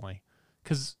personally,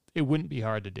 because it wouldn't be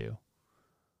hard to do.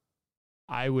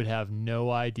 I would have no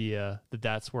idea that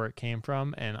that's where it came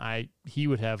from, and he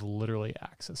would have literally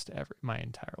access to my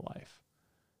entire life.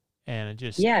 And it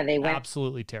just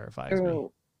absolutely terrifies me.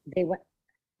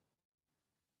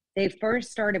 They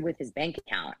first started with his bank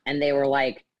account, and they were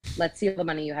like, let's see all the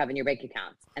money you have in your bank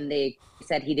accounts. And they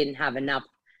said he didn't have enough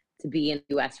to be in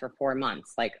the US for 4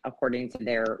 months, like according to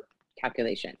their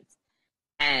calculations.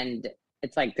 And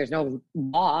it's like, there's no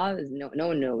law, no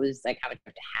one knows like how much you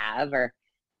have to have, or,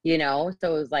 you know,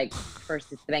 so it was like,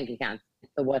 first it's the bank account,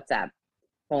 it's the WhatsApp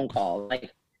phone call,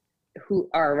 like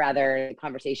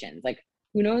conversations, like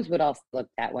who knows what else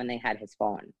looked at when they had his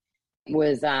phone. It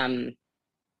was,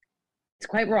 it's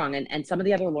quite wrong. And some of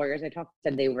the other lawyers I talked to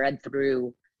said they read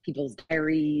through people's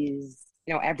diaries,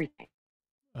 you know, everything.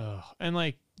 And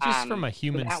like, just from a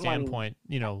human standpoint,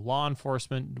 you know, law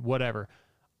enforcement, whatever,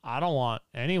 I don't want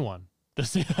anyone to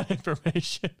see that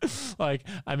information. Like,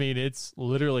 I mean, it's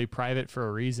literally private for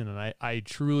a reason. And I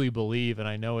truly believe, and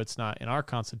I know it's not in our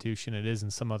Constitution, it is in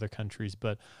some other countries,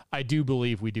 but I do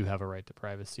believe we do have a right to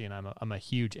privacy. And I'm a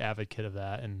huge advocate of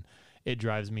that. And it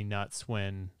drives me nuts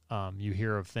when you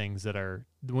hear of things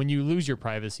when you lose your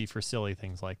privacy for silly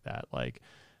things like that. Like,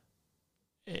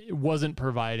 it wasn't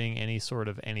providing any sort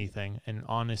of anything. And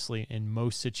honestly, in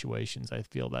most situations, I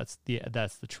feel that's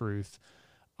the truth.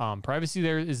 Privacy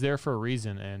is there for a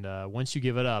reason. And once you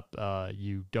give it up,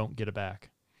 you don't get it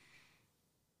back.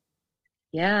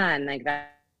 Yeah. And like that's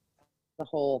the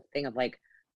whole thing of like,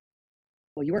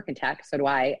 well, you work in tech, so do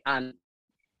I.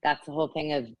 That's the whole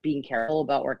thing of being careful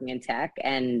about working in tech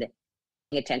and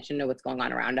paying attention to what's going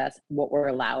on around us, what we're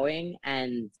allowing,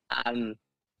 and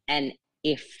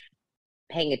if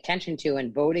paying attention to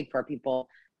and voting for people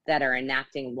that are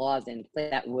enacting laws in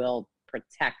place that will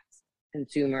protect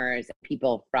consumers,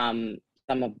 people from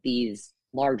some of these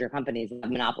larger companies that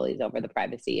have monopolies over the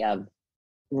privacy of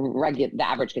the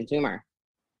average consumer.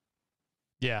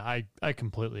 Yeah, I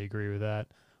completely agree with that.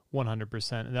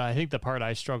 100%. And I think the part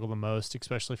I struggle the most,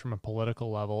 especially from a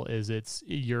political level, is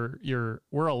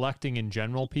we're electing in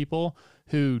general people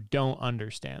who don't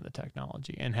understand the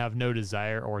technology and have no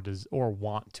desire or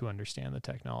want to understand the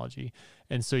technology.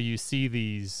 And so you see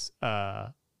these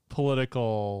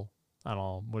political, I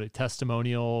don't know,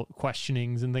 testimonial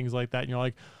questionings and things like that. And you're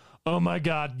like, oh my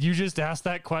God, you just asked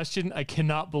that question? I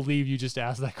cannot believe you just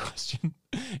asked that question.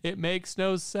 It makes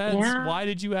no sense. Yeah. Why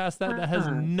did you ask that? That has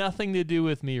nothing to do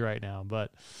with me right now.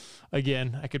 But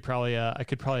again, I could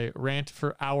probably rant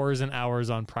for hours and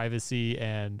hours on privacy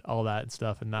and all that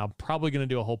stuff. And now I'm probably going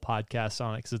to do a whole podcast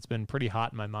on it because it's been pretty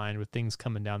hot in my mind with things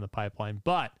coming down the pipeline.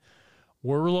 But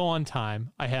we're low on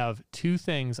time. I have 2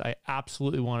 things I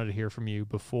absolutely wanted to hear from you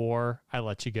before I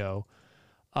let you go.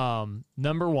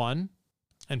 Number 1,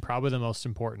 and probably the most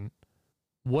important,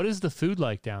 what is the food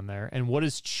like down there, and what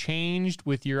has changed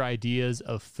with your ideas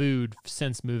of food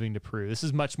since moving to Peru? This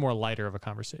is much more lighter of a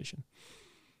conversation.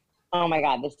 Oh my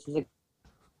God, this is a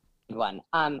good one.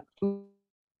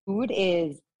 Food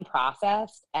is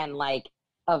processed and like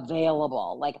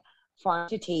available. Like farm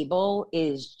to table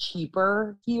is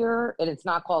cheaper here, and it's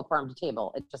not called farm to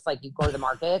table. It's just like you go to the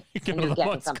market and you're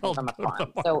getting something from a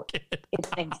farm. So it's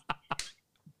like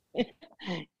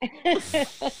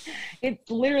it's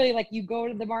literally like you go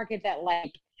to the market that,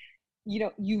 like, you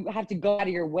know, you have to go out of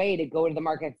your way to go to the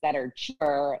markets that are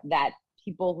cheaper, that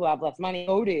people who have less money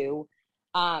go to,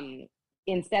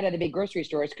 instead of the big grocery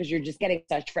stores, because you're just getting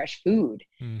such fresh food.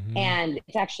 Mm-hmm. And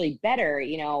it's actually better.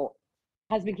 You know,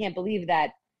 husband can't believe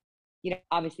that, you know,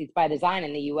 obviously it's by design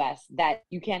in the US that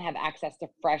you can't have access to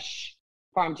fresh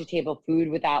farm to table food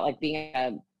without like being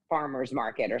a farmer's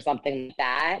market or something like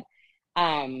that.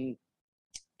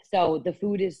 So the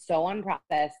food is so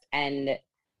unprocessed and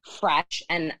fresh.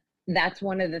 And that's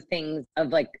one of the things of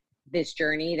like this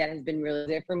journey that has been really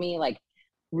good for me, like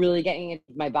really getting into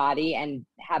my body and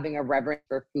having a reverence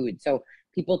for food. So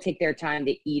people take their time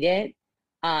to eat it.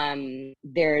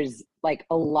 There's like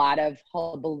a lot of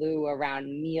hullabaloo around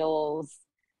meals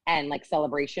and like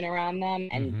celebration around them,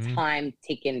 and time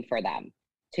taken for them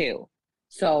too.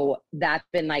 So that's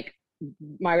been like,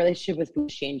 my relationship with food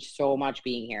changed so much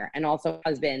being here. And also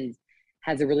husband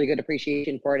has a really good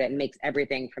appreciation for it and makes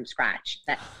everything from scratch.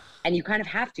 And you kind of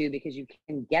have to, because you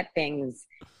can get things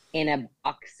in a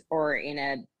box or in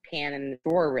a pan in the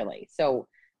store, really. So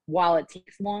while it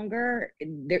takes longer,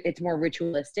 it's more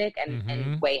ritualistic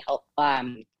and way help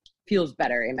feels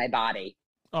better in my body.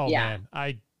 Oh Yeah. man,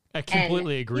 I And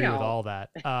completely agree with all that.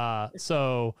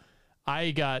 So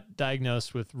I got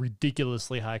diagnosed with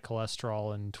ridiculously high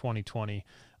cholesterol in 2020.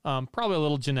 Probably a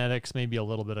little genetics, maybe a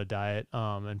little bit of diet,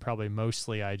 and probably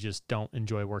mostly I just don't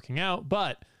enjoy working out.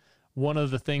 But one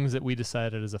of the things that we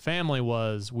decided as a family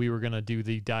was we were going to do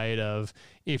the diet of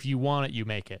if you want it, you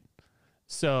make it.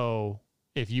 So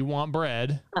if you want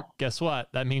bread, guess what?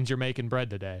 That means you're making bread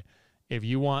today. If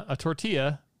you want a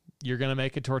tortilla, you're going to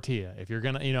make a tortilla. If you're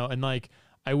going to, and like,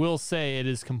 I will say it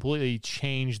has completely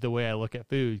changed the way I look at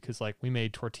food because, like, we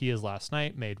made tortillas last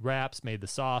night, made wraps, made the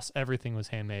sauce, everything was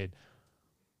handmade.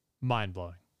 Mind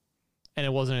blowing. And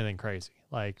it wasn't anything crazy.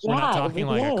 Like, we're not talking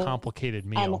like a complicated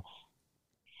meal.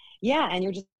 And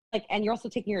you're just like, and you're also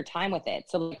taking your time with it.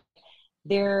 So, like,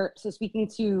 so speaking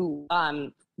to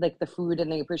like the food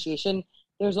and the appreciation,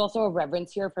 there's also a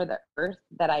reverence here for the earth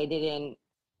that I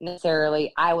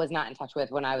was not in touch with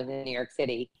when I was in New York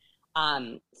City.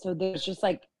 So there's just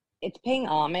like, it's paying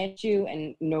homage to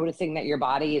and noticing that your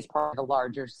body is part of a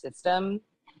larger system,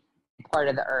 part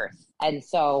of the earth. And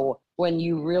so when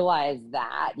you realize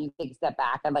that, you take a step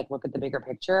back and like look at the bigger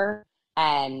picture,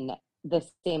 and the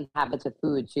same happens with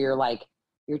food. So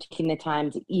you're taking the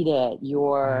time to eat it.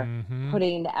 You're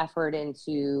putting the effort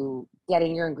into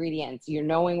getting your ingredients. You're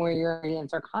knowing where your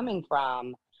ingredients are coming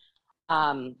from.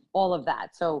 All of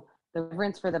that. So the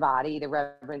reverence for the body, the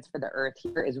reverence for the earth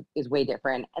here is way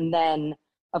different. And then,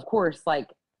 of course, like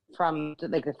from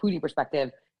like the foodie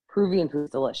perspective, Peruvian food is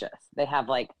delicious. They have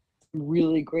like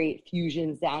really great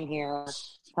fusions down here.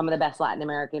 Some of the best Latin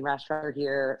American restaurants are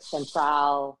here.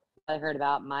 Central, I heard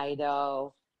about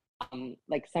Maido.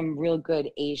 Like some real good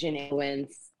Asian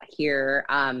influence here.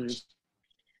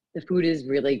 The food is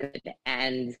really good,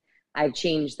 and I've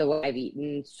changed the way I've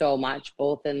eaten so much,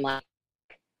 both in like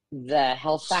the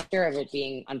health factor of it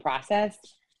being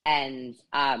unprocessed and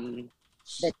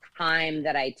the time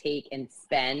that I take and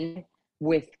spend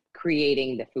with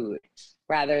creating the food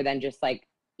rather than just like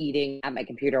eating at my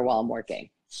computer while I'm working.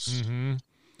 Mm-hmm.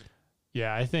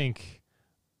 Yeah, I think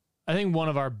one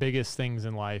of our biggest things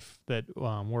in life that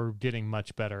we're getting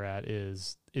much better at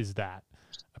is that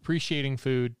appreciating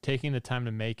food, taking the time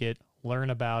to make it, learn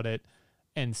about it,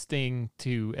 and staying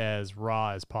to as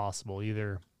raw as possible.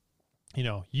 Either,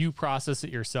 you process it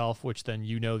yourself, which then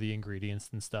the ingredients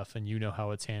and stuff and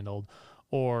how it's handled,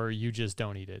 or you just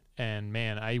don't eat it. And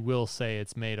man, I will say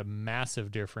it's made a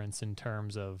massive difference in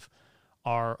terms of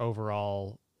our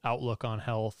overall outlook on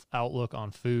health, outlook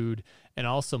on food, and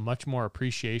also much more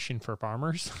appreciation for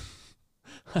farmers.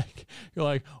 Like, you're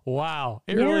like, wow,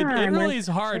 it really is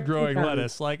hard growing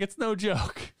lettuce. Like, it's no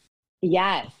joke.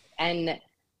 Yes. And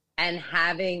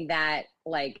having that,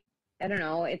 like, I don't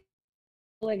know, it's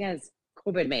like as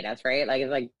COVID made us, right? Like,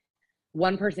 it's like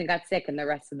one person got sick and the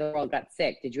rest of the world got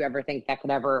sick. Did you ever think that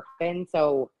could ever happen?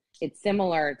 So it's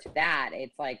similar to that.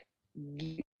 It's like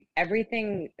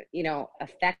everything,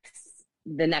 affects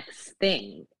the next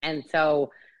thing. And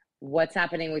so what's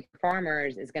happening with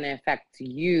farmers is going to affect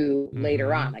you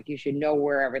later on. Like, you should know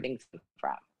where everything's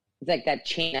from. It's like that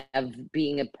chain of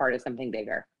being a part of something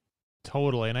bigger.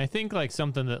 Totally. And I think like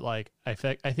something that like I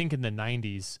think in the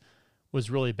 90s was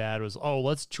really bad was,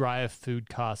 let's drive food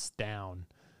costs down.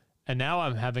 And now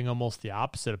I'm having almost the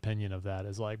opposite opinion of that.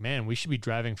 Is like, man, we should be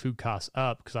driving food costs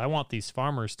up because I want these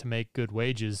farmers to make good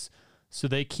wages so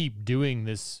they keep doing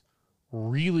this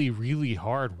really, really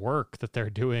hard work that they're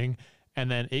doing.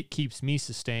 And then it keeps me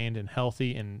sustained and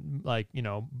healthy and like,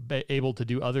 able to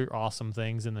do other awesome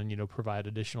things and then, provide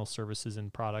additional services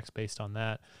and products based on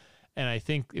that. And I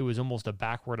think it was almost a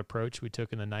backward approach we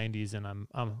took in the 90s. And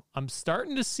I'm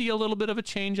starting to see a little bit of a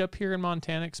change up here in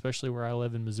Montana, especially where I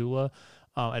live in Missoula.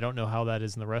 I don't know how that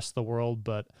is in the rest of the world,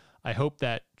 but I hope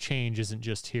that change isn't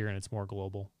just here and it's more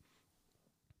global.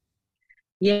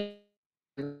 Yeah,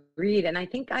 agreed. And I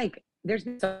think there's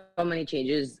been so many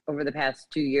changes over the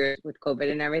past 2 years with COVID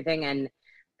and everything, and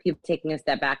people taking a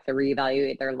step back to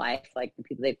reevaluate their life. Like the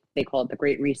people, they call it the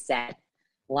Great Reset.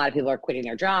 A lot of people are quitting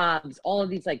their jobs, all of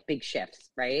these like big shifts,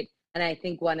 right? And I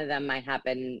think one of them might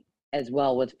happen as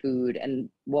well with food and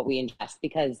what we ingest,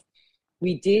 because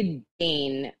we did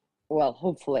gain, well,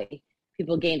 hopefully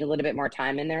people gained a little bit more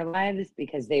time in their lives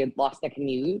because they had lost their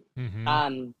commute.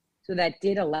 So that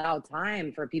did allow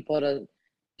time for people to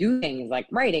do things like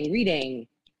writing, reading,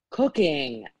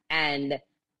 cooking, and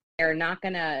they're not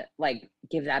gonna like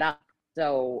give that up.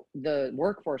 So the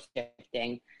workforce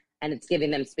shifting, and it's giving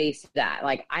them space to that.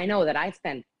 Like, I know that I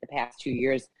spent the past 2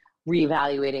 years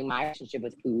reevaluating my relationship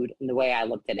with food and the way I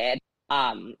looked at it.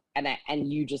 And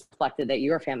you just reflected that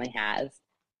your family has.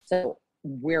 So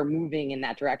we're moving in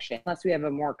that direction. Plus, we have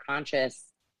more conscious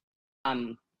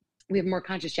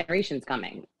generations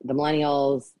coming. The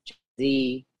millennials, Gen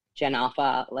Z, Gen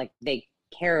Alpha, like they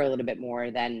care a little bit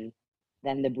more than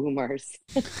the boomers.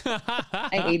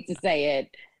 I hate to say it.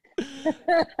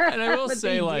 And I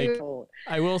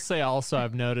will say, also,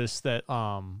 I've noticed that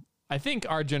I think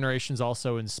our generation's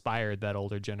also inspired that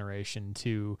older generation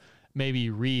to maybe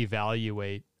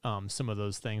reevaluate some of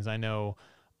those things. I know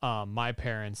my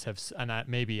parents have, and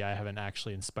maybe I haven't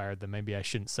actually inspired them. Maybe I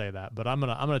shouldn't say that, but I'm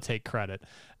gonna take credit.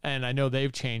 And I know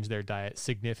they've changed their diet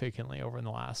significantly over in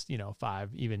the last 5,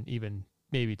 even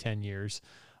maybe 10 years.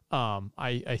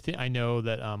 I know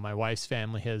that my wife's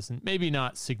family has maybe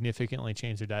not significantly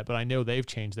changed their diet, but I know they've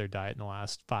changed their diet in the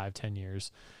last 5-10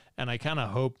 years. And I kind of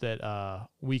hope that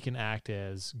we can act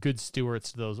as good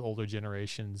stewards to those older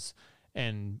generations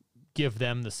and give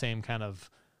them the same kind of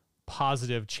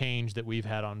positive change that we've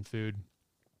had on food,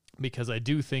 because I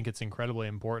do think it's incredibly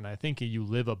important. I think you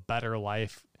live a better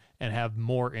life and have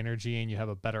more energy and you have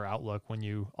a better outlook when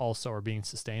you also are being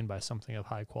sustained by something of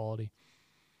high quality.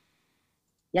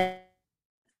 Yeah,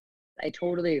 I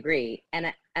totally agree.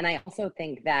 And I also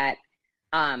think that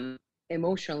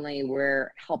emotionally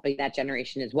we're helping that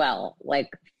generation as well. Like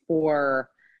for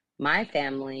my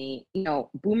family,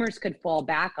 boomers could fall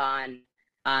back on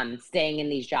staying in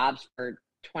these jobs for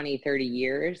 20-30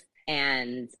 years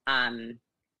and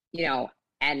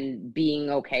and being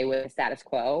okay with the status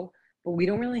quo, but we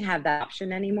don't really have that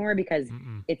option anymore, because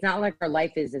it's not like our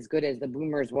life is as good as the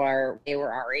boomers were. They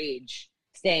were our age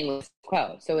staying with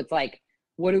quo. So it's like,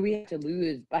 what do we have to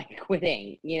lose by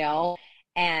quitting,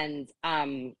 and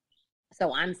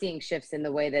so I'm seeing shifts in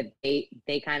the way that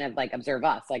they kind of like observe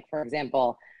us. Like, for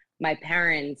example, my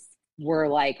parents were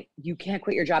like, you can't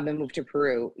quit your job and move to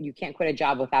Peru. You can't quit a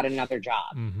job without another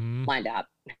job lined up.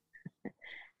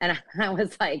 And I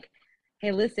was like,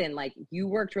 hey, listen, like you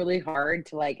worked really hard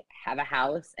to like have a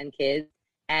house and kids,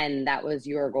 and that was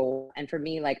your goal. And for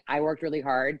me, like I worked really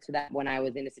hard so that when I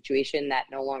was in a situation that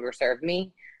no longer served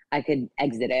me, I could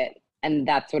exit it. And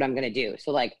that's what I'm going to do.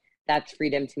 So like, that's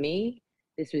freedom to me.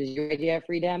 This was your idea of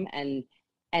freedom. And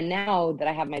now that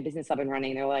I have my business up and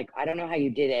running, they're like, I don't know how you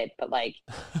did it, but like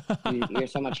you're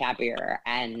so much happier.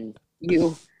 And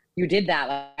you did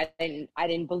that. Like, I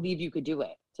didn't believe you could do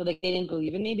it. So like they didn't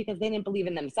believe in me because they didn't believe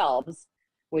in themselves,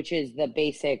 which is the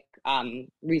basic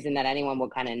reason that anyone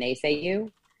would kind of naysay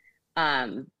you.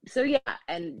 So yeah,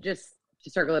 and just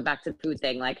to circle it back to the food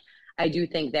thing, like I do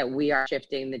think that we are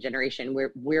shifting the generation.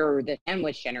 We're the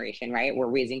sandwich generation, right? We're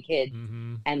raising kids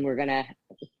and we're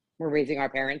raising our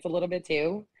parents a little bit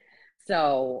too.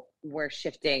 So we're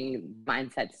shifting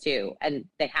mindsets too. And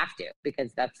they have to,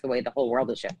 because that's the way the whole world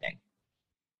is shifting.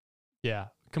 Yeah,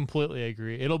 completely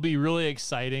agree. It'll be really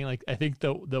exciting. Like I think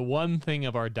the one thing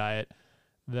of our diet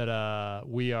that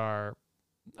we are,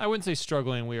 I wouldn't say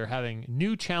struggling, we are having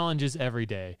new challenges every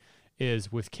day,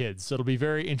 is with kids. So it'll be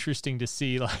very interesting to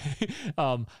see like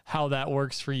how that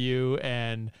works for you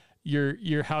and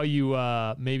your how you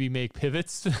maybe make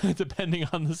pivots depending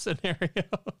on the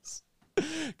scenarios.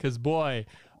 Because boy,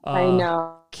 I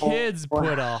know kids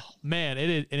put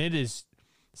it is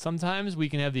sometimes we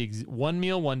can have the one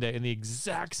meal one day and the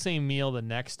exact same meal the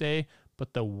next day,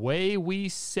 but the way we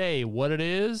say what it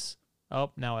is,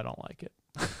 oh, now I don't like it.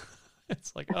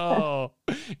 It's like, oh,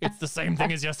 it's the same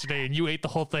thing as yesterday and you ate the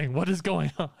whole thing. What is going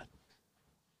on?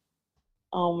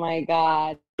 Oh my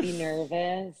God. Be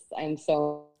nervous. I'm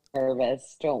so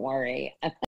nervous. Don't worry.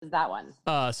 That one.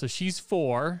 So she's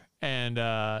 4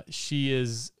 and she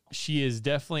is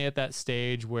definitely at that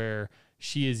stage where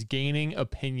she is gaining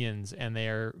opinions and they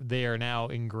are now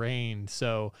ingrained.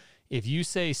 So if you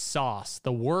say sauce,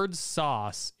 the word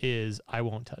sauce is, I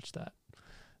won't touch that.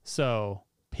 So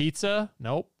pizza,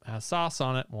 nope, has sauce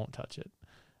on it, won't touch it.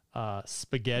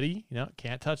 Spaghetti,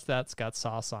 can't touch that, it's got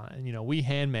sauce on it. And we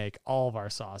hand make all of our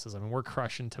sauces. I mean, we're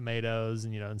crushing tomatoes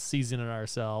and and seasoning it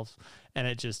ourselves, and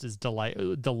it just is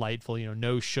delightful.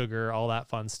 No sugar, all that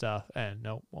fun stuff, and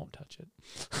nope, won't touch it.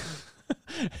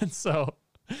 And so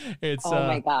it's oh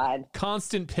my God,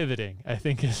 constant pivoting, I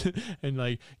think, and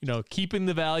like keeping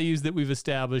the values that we've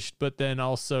established, but then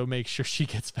also make sure she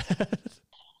gets fed.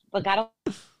 Look, I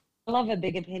love a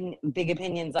big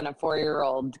opinions on a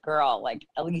 4-year-old girl. Like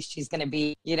at least she's gonna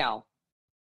be,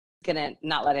 gonna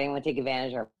not let anyone take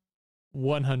advantage of her.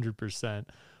 100%.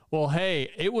 Well, hey,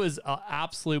 it was an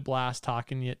absolute blast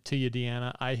talking to you,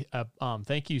 Deanna. I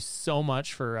thank you so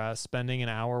much for spending an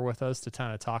hour with us to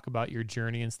kind of talk about your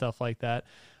journey and stuff like that.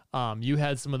 You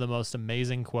had some of the most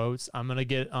amazing quotes. I'm going to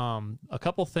get a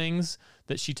couple things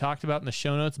that she talked about in the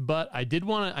show notes, but I did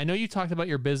want to, I know you talked about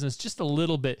your business just a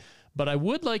little bit, but I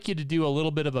would like you to do a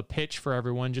little bit of a pitch for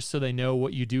everyone just so they know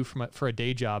what you do for a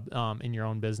day job in your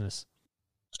own business.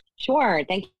 Sure.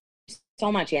 Thank you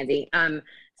so much, Andy.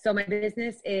 So my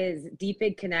business is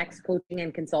DFIG Connects Coaching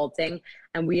and Consulting,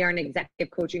 and we are an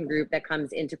executive coaching group that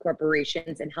comes into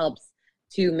corporations and helps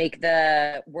to make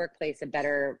the workplace a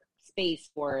better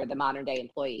space for the modern day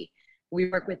employee.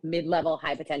 We work with mid-level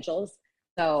high potentials.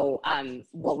 So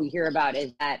what we hear about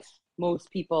is that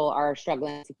most people are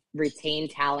struggling to retain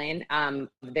talent,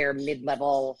 their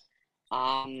mid-level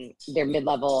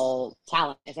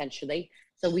talent, essentially.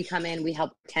 So we come in, we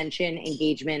help retention,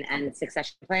 engagement, and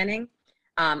succession planning.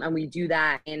 And we do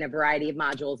that in a variety of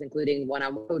modules, including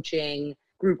one-on-one coaching,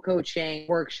 group coaching,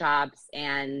 workshops,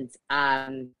 and a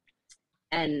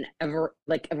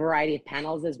variety of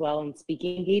panels as well, and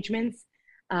speaking engagements.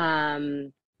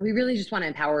 We really just want to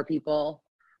empower people.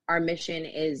 Our mission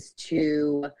is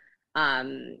to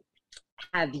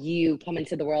have you come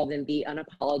into the world and be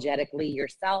unapologetically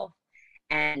yourself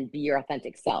and be your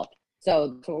authentic self.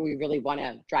 So that's what we really want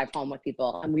to drive home with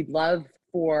people. And we'd love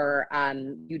for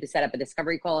you to set up a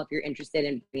discovery call if you're interested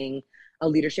in bringing a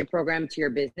leadership program to your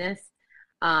business,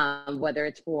 whether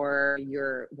it's for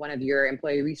one of your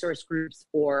employee resource groups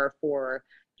or for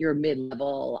your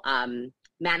mid-level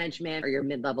management or your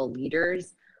mid-level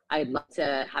leaders. I'd love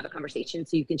to have a conversation.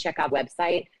 So you can check out our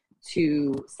website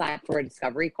to sign up for a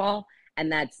discovery call,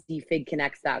 and that's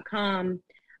dfigconnects.com.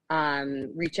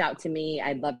 Reach out to me.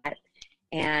 I'd love that.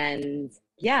 And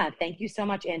yeah, thank you so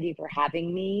much, Andy, for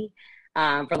having me,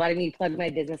 for letting me plug my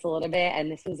business a little bit.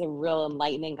 And this was a real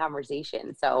enlightening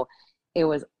conversation. So it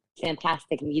was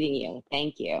fantastic meeting you.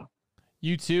 Thank you.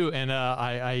 You too. And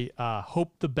I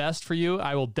hope the best for you.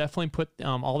 I will definitely put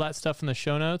all that stuff in the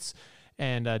show notes.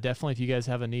 And definitely, if you guys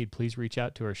have a need, please reach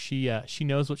out to her. She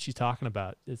knows what she's talking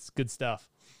about. It's good stuff.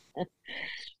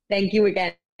 Thank you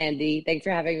again, Andy. Thanks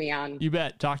for having me on. You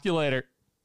bet. Talk to you later.